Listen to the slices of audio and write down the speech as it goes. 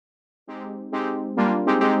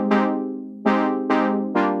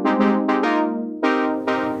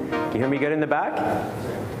You hear me good in the back?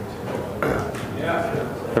 Yeah.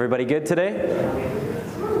 Everybody good today?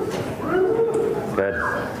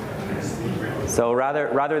 Good. So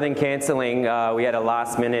rather than canceling, we had a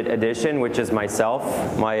last-minute addition, which is myself.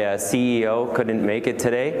 My CEO couldn't make it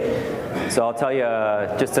today. So I'll tell you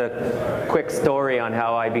just a quick story on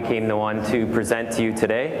how I became the one to present to you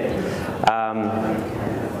today.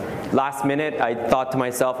 Last minute, I thought to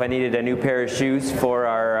myself I needed a new pair of shoes for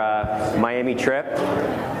our Miami trip.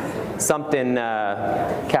 Something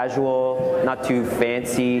casual, not too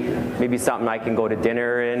fancy, maybe something I can go to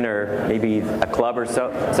dinner in, or maybe a club or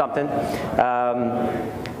something.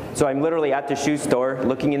 So I'm literally at the shoe store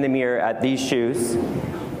looking in the mirror at these shoes,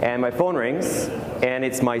 and my phone rings, and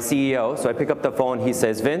it's my CEO. So I pick up the phone. He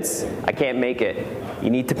says, "Vince, I can't make it. You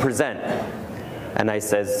need to present." And I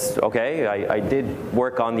says, okay, I did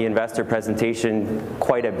work on the investor presentation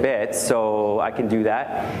quite a bit, so I can do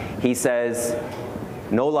that. He says,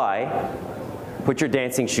 "No lie, put your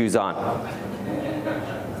dancing shoes on."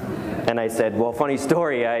 And I said, well, funny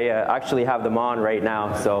story, I actually have them on right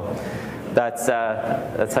now, so that's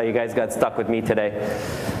how you guys got stuck with me today.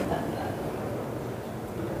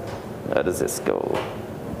 How does this go?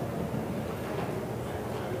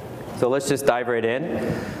 So let's just dive right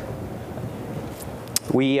in.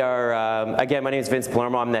 We are, again, my name is Vince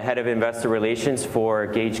Palermo. I'm the head of investor relations for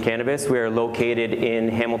Gage Cannabis. We are located in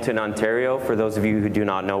Hamilton, Ontario, for those of you who do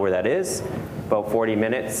not know where that is, about 40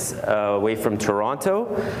 minutes away from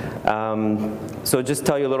Toronto. So just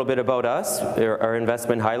tell you a little bit about us, our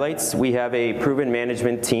investment highlights. We have a proven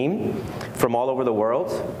management team from all over the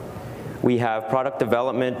world. We have product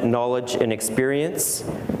development, knowledge, and experience.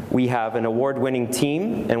 We have an award-winning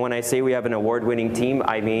team, and when I say we have an award-winning team,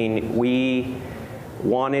 I mean we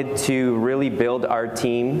wanted to really build our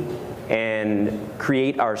team and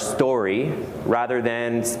create our story rather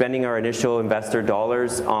than spending our initial investor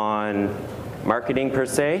dollars on marketing per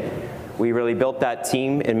se. We really built that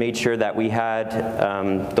team and made sure that we had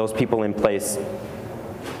those people in place.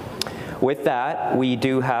 With that, we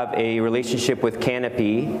do have a relationship with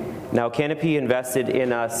Canopy. Now, Canopy invested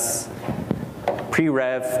in us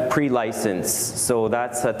pre-rev, pre-license. So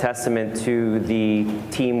that's a testament to the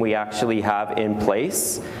team we actually have in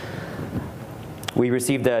place. We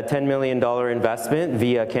received a $10 million investment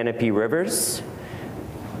via Canopy Rivers.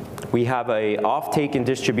 We have a offtake and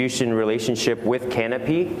distribution relationship with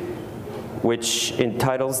Canopy, which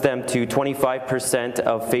entitles them to 25%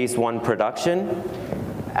 of phase 1 production.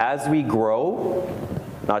 As we grow,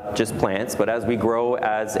 not just plants, but as we grow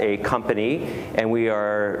as a company, and we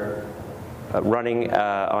are running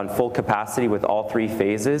on full capacity with all 3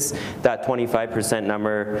 phases, that 25%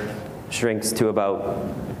 number shrinks to about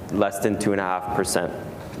less than 2.5%.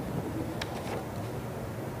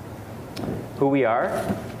 Who we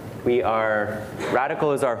are? We are,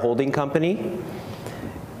 Radicle is our holding company.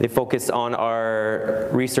 They focus on our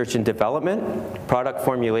research and development, product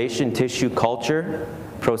formulation, tissue culture,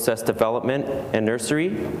 process development, and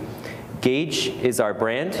nursery. Gage is our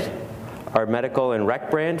brand, our medical and rec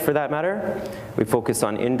brand for that matter. We focus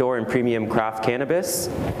on indoor and premium craft cannabis,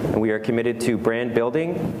 and we are committed to brand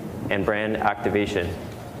building and brand activation.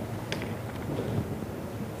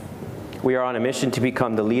 We are on a mission to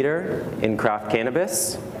become the leader in craft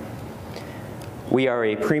cannabis. We are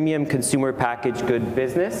a premium consumer packaged good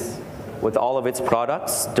business with all of its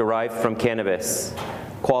products derived from cannabis.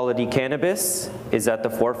 Quality cannabis is at the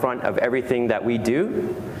forefront of everything that we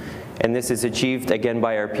do, and this is achieved again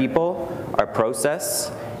by our people, our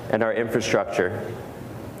process, and our infrastructure.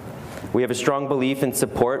 We have a strong belief and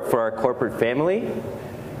support for our corporate family.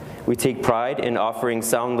 We take pride in offering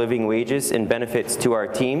sound living wages and benefits to our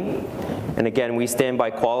team. And again, we stand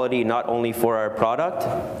by quality not only for our product,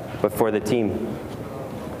 but for the team.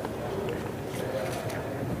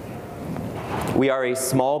 We are a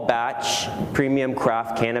small batch premium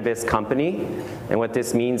craft cannabis company, and what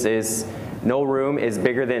this means is no room is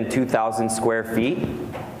bigger than 2,000 square feet.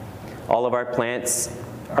 All of our plants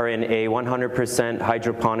are in a 100%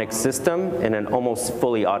 hydroponic system and an almost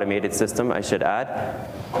fully automated system, I should add.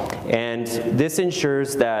 And this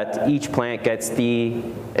ensures that each plant gets the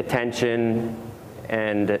attention,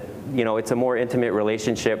 and it's a more intimate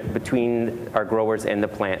relationship between our growers and the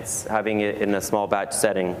plants, having it in a small batch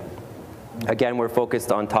setting. Again, we're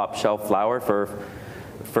focused on top shelf flower for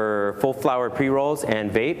full flower pre-rolls and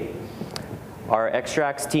vape. Our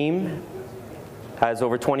extracts team has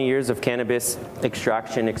over 20 years of cannabis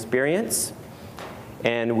extraction experience,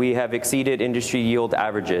 and we have exceeded industry yield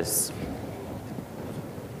averages.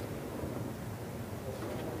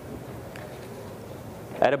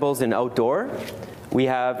 edibles and outdoor, we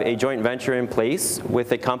have a joint venture in place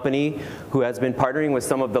with a company who has been partnering with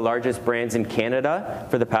some of the largest brands in Canada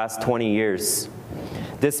for the past 20 years.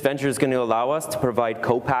 This venture is going to allow us to provide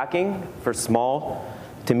co-packing for small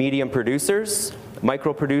to medium producers,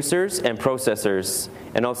 micro producers, and processors,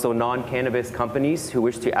 and also non-cannabis companies who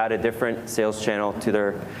wish to add a different sales channel to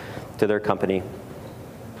their company.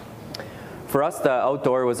 For us, the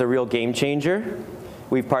outdoor was a real game changer.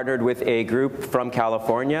 We've partnered with a group from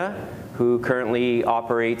California who currently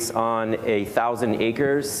operates on 1,000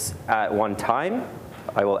 acres at one time,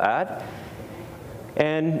 I will add.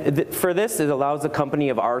 And for this, it allows a company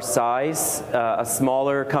of our size, a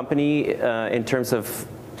smaller company in terms of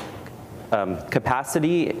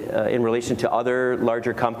capacity in relation to other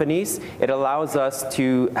larger companies, it allows us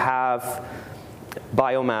to have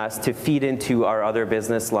biomass to feed into our other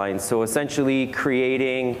business lines. So essentially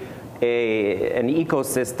creating an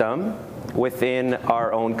ecosystem within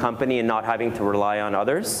our own company and not having to rely on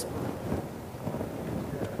others.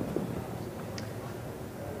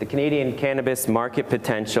 The Canadian cannabis market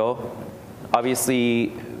potential,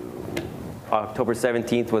 obviously October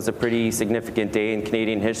 17th was a pretty significant day in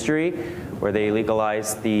Canadian history where they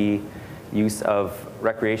legalized the use of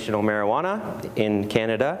recreational marijuana in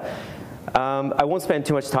Canada. I won't spend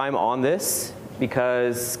too much time on this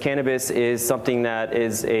because cannabis is something that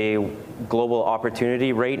is a global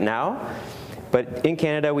opportunity right now. But in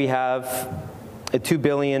Canada, we have a $2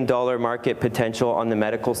 billion market potential on the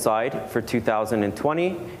medical side for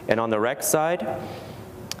 2020, and on the rec side,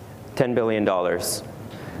 $10 billion.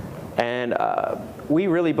 And we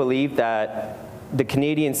really believe that the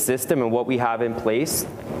Canadian system and what we have in place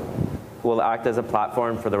will act as a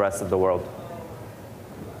platform for the rest of the world.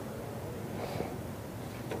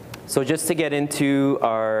 So just to get into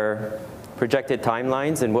our projected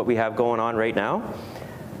timelines and what we have going on right now,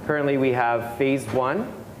 currently we have phase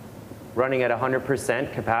 1 running at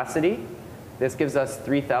 100% capacity. This gives us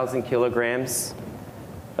 3,000 kilograms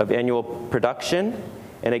of annual production.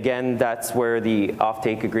 And again, that's where the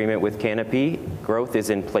offtake agreement with Canopy Growth is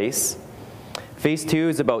in place. Phase 2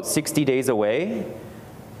 is about 60 days away,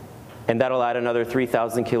 and that'll add another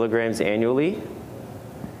 3,000 kilograms annually.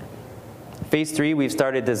 Phase 3, we've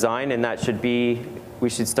started design, and we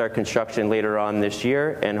should start construction later on this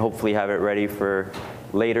year and hopefully have it ready for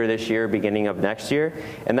later this year, beginning of next year.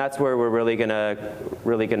 And that's where we're really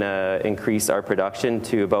gonna increase our production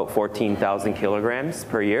to about 14,000 kilograms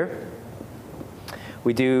per year.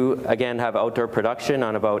 We do, again, have outdoor production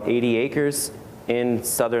on about 80 acres in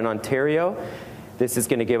southern Ontario. This is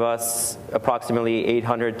gonna give us approximately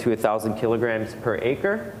 800 to 1,000 kilograms per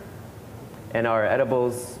acre. And our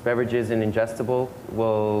edibles, beverages, and ingestible,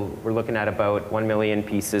 we're looking at about 1 million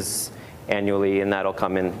pieces annually, and that'll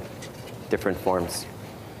come in different forms.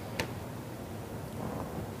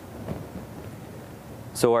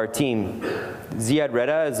 So our team, Ziad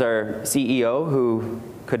Reda is our CEO who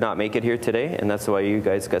could not make it here today, and that's why you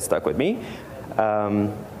guys got stuck with me.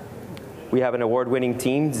 We have an award-winning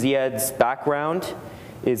team. Ziad's background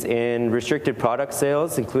is in restricted product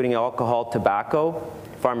sales, including alcohol, tobacco,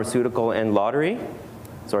 pharmaceutical, and lottery.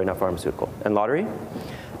 Sorry, not pharmaceutical, and lottery.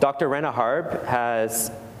 Dr. Rena Harb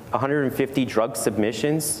has 150 drug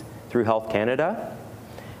submissions through Health Canada.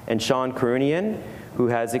 And Sean Karunian, who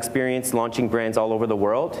has experience launching brands all over the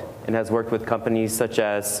world and has worked with companies such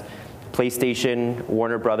as PlayStation,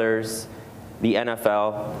 Warner Brothers, the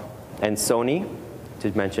NFL, and Sony,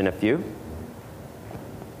 to mention a few.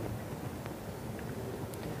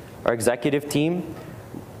 Our executive team,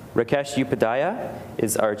 Rakesh Upadhyaya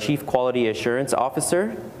is our Chief Quality Assurance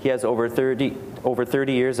Officer. He has over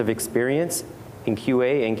 30 years of experience in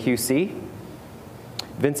QA and QC.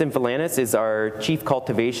 Vincent Valanis is our Chief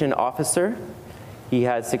Cultivation Officer. He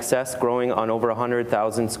has success growing on over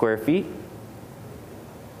 100,000 square feet.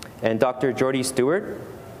 And Dr. Jordy Stewart,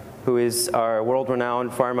 who is our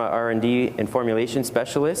world-renowned pharma R&D and formulation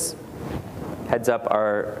specialist, heads up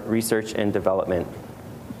our research and development.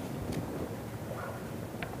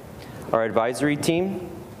 Our advisory team,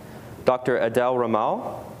 Dr. Adel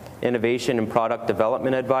Ramal, Innovation and Product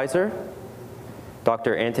Development Advisor,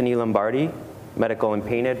 Dr. Anthony Lombardi, Medical and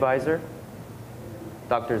Pain Advisor,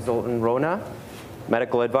 Dr. Zoltan Rona,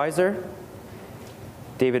 Medical Advisor,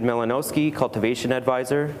 David Milanowski, Cultivation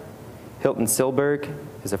Advisor, Hilton Silberg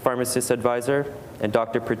is a Pharmacist Advisor, and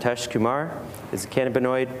Dr. Pritesh Kumar is a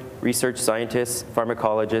Cannabinoid Research Scientist,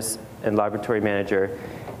 Pharmacologist, and Laboratory Manager.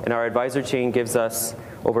 And our advisor chain gives us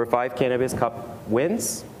over 5 Cannabis Cup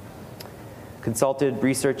wins, consulted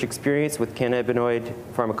research experience with cannabinoid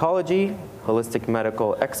pharmacology, holistic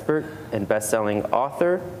medical expert, and best-selling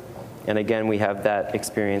author, And again, we have that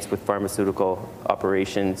experience with pharmaceutical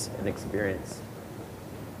operations and experience.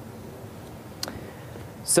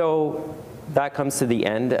 So that comes to the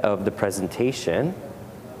end of the presentation.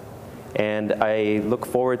 And I look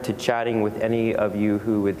forward to chatting with any of you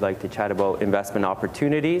who would like to chat about investment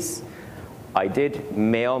opportunities. I did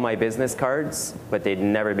mail my business cards, but they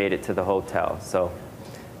never made it to the hotel. So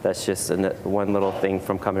that's just one little thing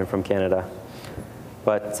from coming from Canada.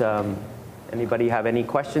 But anybody have any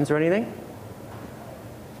questions or anything?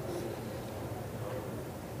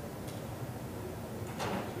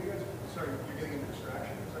 Sorry, you're getting into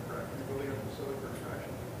extraction, is that correct? You're building a facility for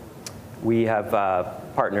extraction? We have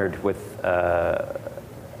partnered with a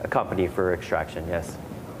company for extraction, yes.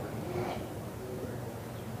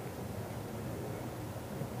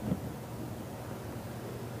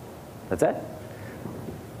 That's it?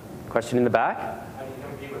 Question in the back? How do you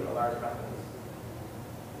compete with the large companies?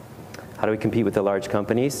 How do we compete with the large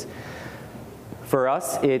companies? For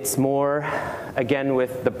us, it's more, again,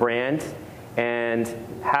 with the brand and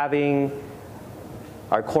having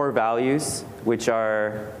our core values, which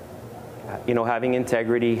are, having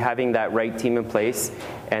integrity, having that right team in place,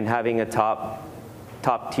 and having a top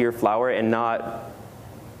tier flower, and not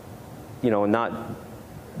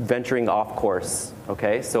venturing off course.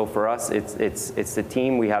 Okay, so for us, it's the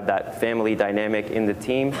team. We have that family dynamic in the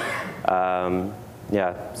team.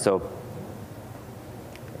 Yeah. So,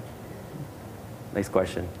 nice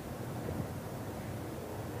question.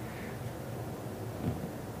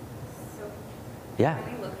 So, Yeah.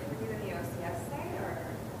 can we look for you in the OCS site, or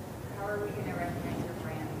how are we going to recognize your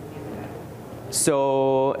brand in Canada?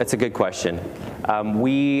 So it's a good question.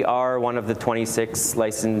 We are one of the 26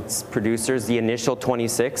 licensed producers, the initial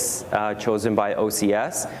 26 chosen by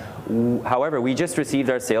OCS. However, we just received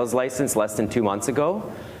our sales license less than 2 months ago.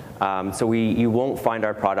 So you won't find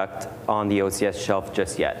our product on the OCS shelf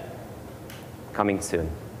just yet. Coming soon.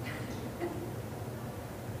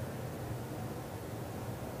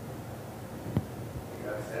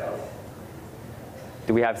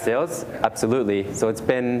 Do we have sales? Absolutely. So it's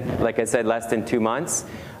been, like I said, less than 2 months,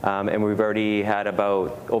 and we've already had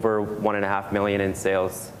about over $1.5 million in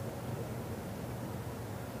sales.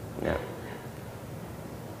 Yeah.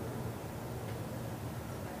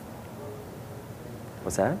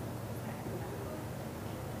 What's that?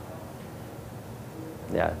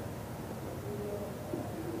 Yeah.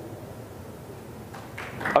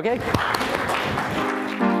 Okay.